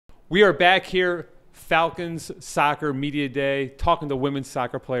We are back here, Falcons Soccer Media Day, talking to women's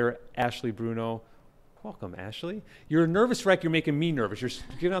soccer player Ashley Bruno. Welcome, Ashley. You're a nervous wreck. You're making me nervous. You're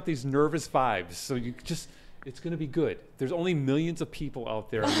giving out these nervous vibes. So it's going to be good. There's only millions of people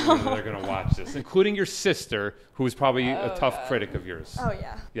out there that are going to watch this, including your sister, who is probably a tough critic of yours. Oh,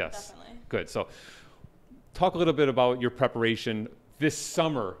 yeah. Yes. Definitely. Good. So talk a little bit about your preparation this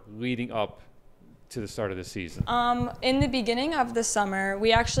summer leading up to the start of the season. In the beginning of the summer,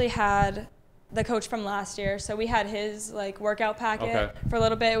 we actually had the coach from last year, so we had his workout packet for a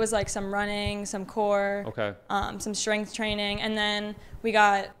little bit. It was like some running, some core, some strength training, and then we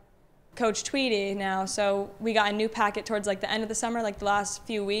got Coach Tweedy now, so we got a new packet towards the end of the summer, the last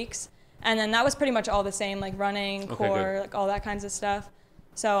few weeks, and then that was pretty much all the same, running, core, all that kinds of stuff.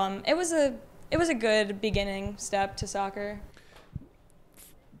 So it was a good beginning step to soccer.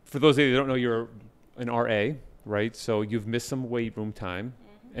 For those of you that don't know, you're an RA, right? So you've missed some weight room time,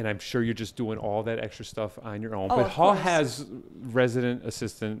 and I'm sure you're just doing all that extra stuff on your own. Oh, but of how course. has resident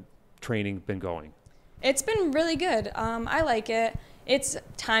assistant training been going? It's been really good. I like it. It's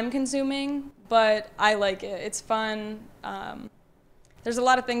time consuming, but I like it. It's fun. There's a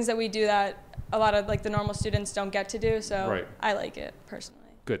lot of things that we do that a lot of the normal students don't get to do, so I like it personally.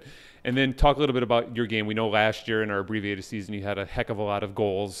 Good. And then talk a little bit about your game. We know last year in our abbreviated season you had a heck of a lot of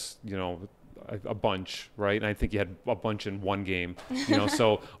goals, a bunch, right? And I think you had a bunch in one game,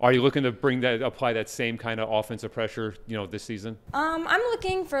 So are you looking to apply that same kind of offensive pressure, this season? I'm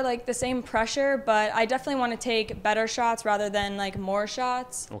looking for the same pressure, but I definitely want to take better shots rather than more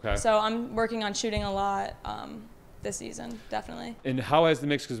shots. Okay. So I'm working on shooting a lot this season, definitely. And how has the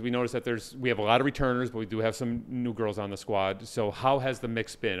mix, because we noticed that we have a lot of returners, but we do have some new girls on the squad. So how has the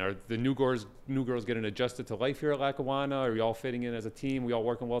mix been? Are the new girls getting adjusted to life here at Lackawanna? Are you all fitting in as a team? We all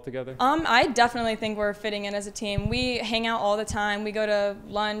working well together? I definitely think we're fitting in as a team. We hang out all the time. We go to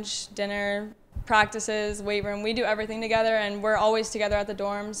lunch, dinner, practices, weight room. We do everything together, and we're always together at the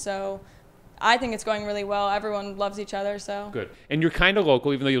dorms. So I think it's going really well. Everyone loves each other, so. Good. And you're kind of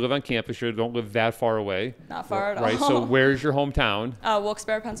local, even though you live on campus. You don't live that far away. Not far at all. Right, so where's your hometown?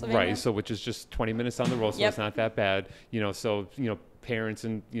 Wilkes-Barre, Pennsylvania. Right, so which is just 20 minutes on the road, so it's not that bad. Parents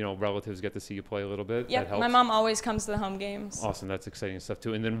and, relatives get to see you play a little bit. Yep, that helps. my mom always comes to the home games. Awesome, that's exciting stuff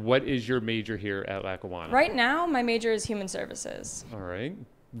too. And then what is your major here at Lackawanna? Right now, my major is human services. All right.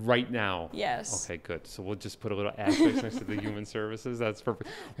 Right now? Yes. Okay, good. So we'll just put a little asterisk next to the human services. That's perfect.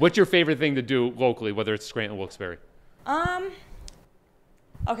 What's your favorite thing to do locally, whether it's Scranton or Wilkes-Barre?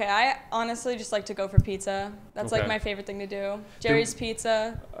 Okay, I honestly just like to go for pizza. That's my favorite thing to do. Jerry's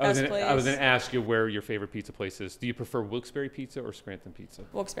Pizza, best place. I was going to ask you where your favorite pizza place is. Do you prefer Wilkes-Barre pizza or Scranton pizza?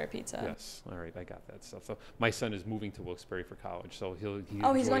 Wilkes-Barre Pizza. Yes. All right, I got that stuff. So my son is moving to Wilkes-Barre for college, so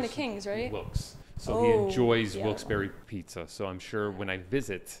he's going to King's, right? Wilkes. So he enjoys Wilkes-Barre pizza. So I'm sure when I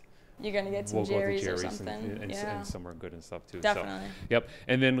visit, you're going to get some Jerry's or something. And somewhere good and stuff too. Definitely. So, yep.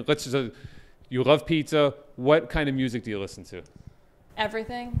 And then you love pizza. What kind of music do you listen to?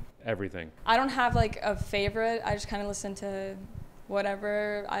 Everything. I don't have a favorite. I just kind of listen to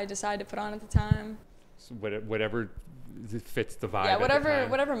whatever I decide to put on at the time. So whatever fits the vibe. Yeah,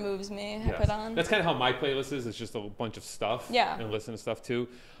 whatever moves me, I put on. That's kind of how my playlist is. It's just a bunch of stuff. Yeah. And listen to stuff too.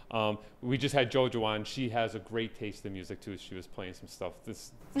 We just had JoJo on. She has a great taste in music too. She was playing some stuff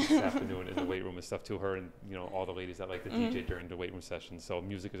this afternoon in the weight room and stuff to her, and all the ladies that like to DJ during the weight room session. So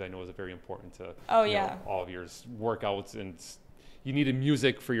music, as I know, is very important to all of your workouts, and you needed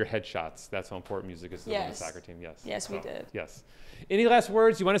music for your headshots. That's how important music is to the soccer team. Yes. Yes, we did. Yes. Any last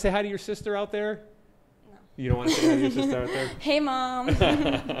words? You want to say hi to your sister out there? No. You don't want to say hi to your sister out there? Hey, Mom.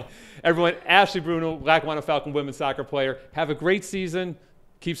 Everyone, Ashley Bruno, Lackawanna Falcon women's soccer player. Have a great season.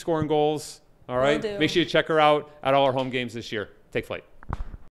 Keep scoring goals. All right. Will do. Make sure you check her out at all our home games this year. Take flight.